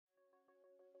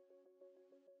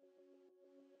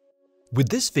With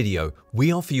this video,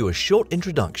 we offer you a short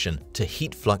introduction to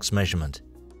heat flux measurement.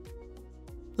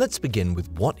 Let's begin with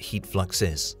what heat flux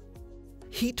is.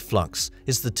 Heat flux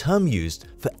is the term used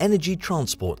for energy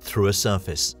transport through a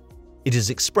surface. It is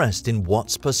expressed in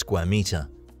watts per square meter.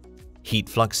 Heat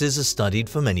fluxes are studied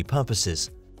for many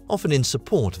purposes, often in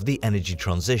support of the energy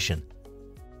transition.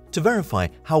 To verify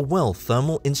how well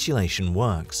thermal insulation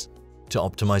works, to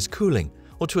optimize cooling,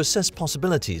 or to assess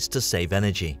possibilities to save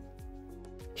energy.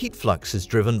 Heat flux is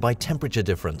driven by temperature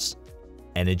difference.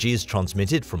 Energy is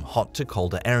transmitted from hot to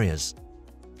colder areas.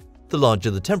 The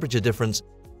larger the temperature difference,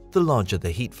 the larger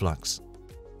the heat flux.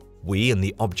 We and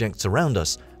the objects around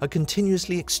us are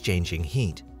continuously exchanging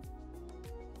heat.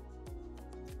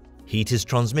 Heat is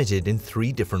transmitted in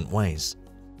three different ways.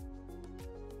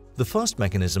 The first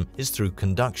mechanism is through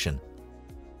conduction,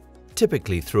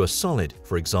 typically through a solid,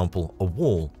 for example, a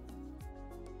wall.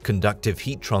 Conductive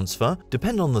heat transfer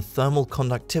depends on the thermal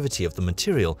conductivity of the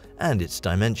material and its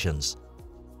dimensions.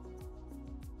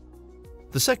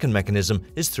 The second mechanism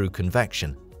is through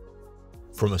convection.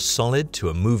 From a solid to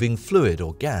a moving fluid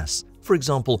or gas, for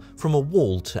example, from a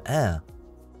wall to air.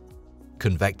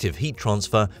 Convective heat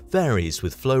transfer varies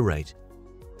with flow rate.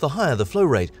 The higher the flow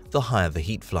rate, the higher the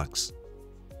heat flux.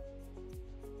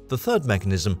 The third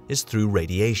mechanism is through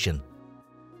radiation.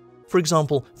 For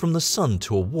example, from the sun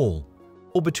to a wall,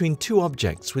 or between two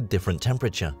objects with different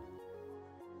temperature.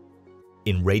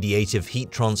 In radiative heat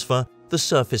transfer, the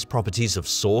surface properties of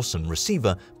source and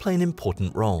receiver play an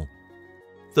important role.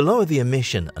 The lower the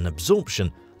emission and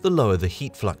absorption, the lower the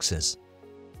heat fluxes.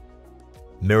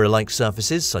 Mirror-like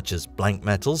surfaces such as blank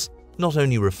metals not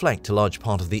only reflect a large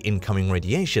part of the incoming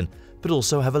radiation, but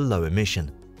also have a low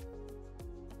emission.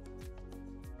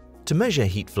 To measure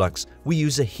heat flux, we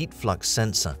use a heat flux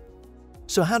sensor.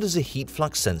 So how does a heat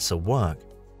flux sensor work?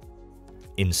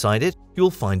 Inside it,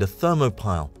 you'll find a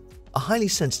thermopile, a highly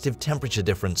sensitive temperature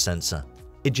difference sensor.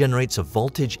 It generates a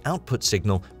voltage output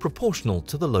signal proportional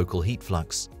to the local heat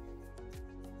flux.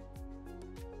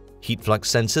 Heat flux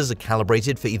sensors are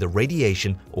calibrated for either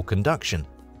radiation or conduction.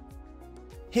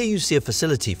 Here you see a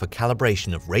facility for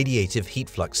calibration of radiative heat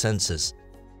flux sensors.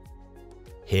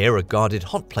 Here a guarded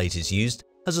hot plate is used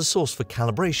as a source for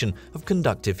calibration of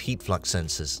conductive heat flux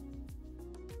sensors.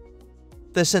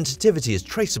 Their sensitivity is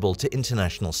traceable to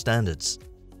international standards.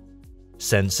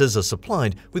 Sensors are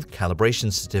supplied with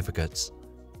calibration certificates.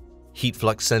 Heat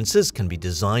flux sensors can be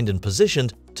designed and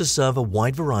positioned to serve a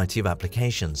wide variety of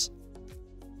applications.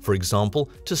 For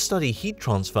example, to study heat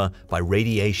transfer by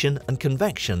radiation and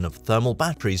convection of thermal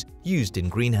batteries used in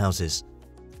greenhouses.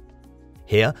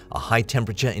 Here, a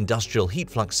high-temperature industrial heat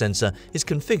flux sensor is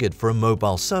configured for a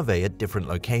mobile survey at different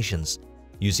locations,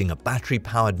 using a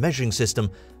battery-powered measuring system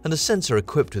and a sensor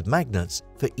equipped with magnets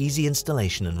for easy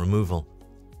installation and removal.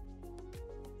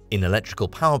 In electrical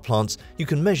power plants, you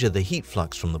can measure the heat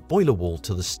flux from the boiler wall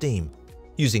to the steam,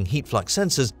 using heat flux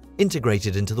sensors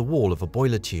integrated into the wall of a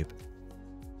boiler tube.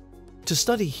 To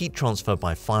study heat transfer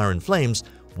by fire and flames,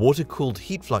 water-cooled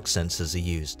heat flux sensors are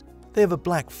used. They have a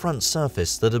black front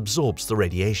surface that absorbs the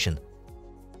radiation.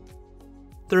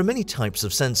 There are many types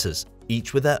of sensors,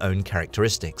 each with their own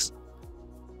characteristics.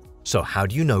 So how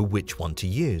do you know which one to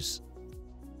use?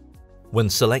 When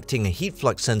selecting a heat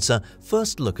flux sensor,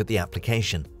 first look at the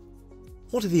application.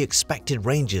 What are the expected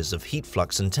ranges of heat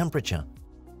flux and temperature?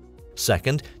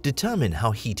 Second, determine how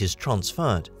heat is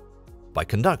transferred. By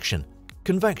conduction,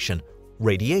 convection,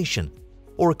 radiation,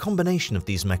 or a combination of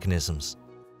these mechanisms.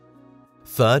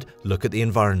 Third, look at the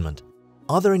environment.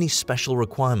 Are there any special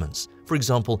requirements, for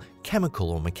example,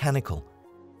 chemical or mechanical?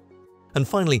 And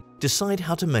finally, decide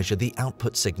how to measure the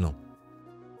output signal.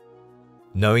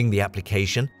 Knowing the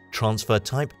application, transfer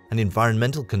type, and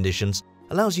environmental conditions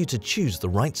allows you to choose the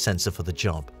right sensor for the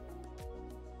job.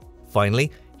 Finally,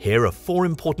 here are 4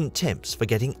 important tips for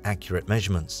getting accurate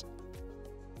measurements.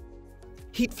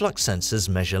 Heat flux sensors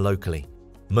measure locally.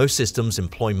 Most systems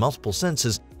employ multiple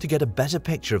sensors to get a better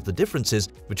picture of the differences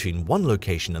between one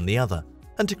location and the other,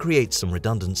 and to create some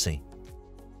redundancy.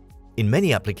 In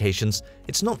many applications,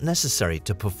 it's not necessary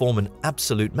to perform an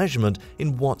absolute measurement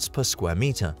in watts per square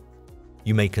meter.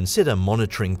 You may consider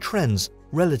monitoring trends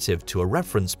relative to a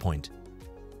reference point.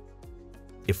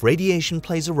 If radiation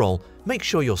plays a role, make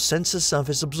sure your sensor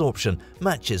surface absorption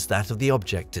matches that of the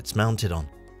object it's mounted on.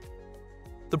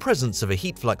 The presence of a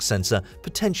heat flux sensor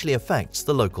potentially affects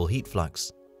the local heat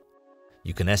flux.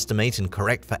 You can estimate and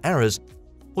correct for errors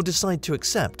or decide to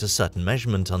accept a certain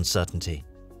measurement uncertainty.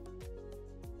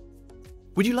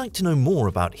 Would you like to know more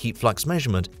about heat flux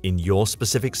measurement in your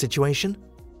specific situation?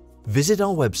 Visit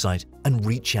our website and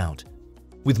reach out.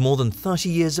 With more than 30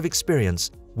 years of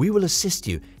experience, We will assist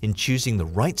you in choosing the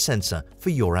right sensor for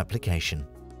your application.